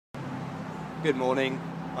Good morning,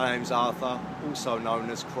 my name's Arthur, also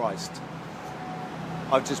known as Christ.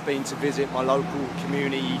 I've just been to visit my local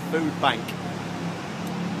community food bank.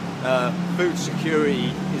 Food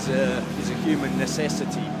security is a human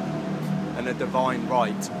necessity and a divine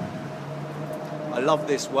right. I love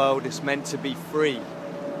this world, it's meant to be free.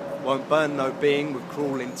 Won't burn no being with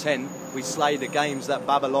cruel intent. We slay the games that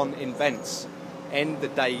Babylon invents. End the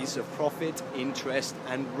days of profit, interest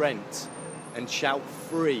and rent, and shout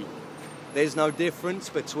free. There's no difference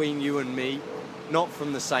between you and me, not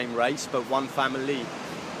from the same race, but one family.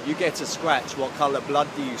 You get to scratch, what colour blood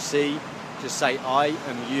do you see? Just say I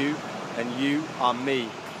am you, and you are me.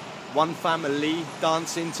 One family,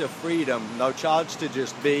 dancing to freedom, no charge to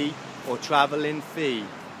just be, or travelling fee.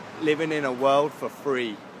 Living in a world for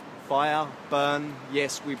free. Fire, burn,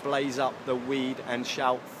 yes, we blaze up the weed and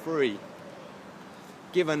shout free.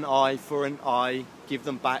 Give an eye for an eye, give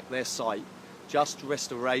them back their sight. Just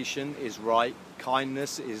restoration is right,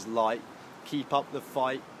 kindness is light. Keep up the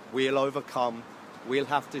fight, we'll overcome, we'll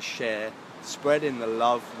have to share. Spreading the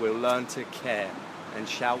love, we'll learn to care and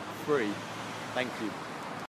shout free. Thank you.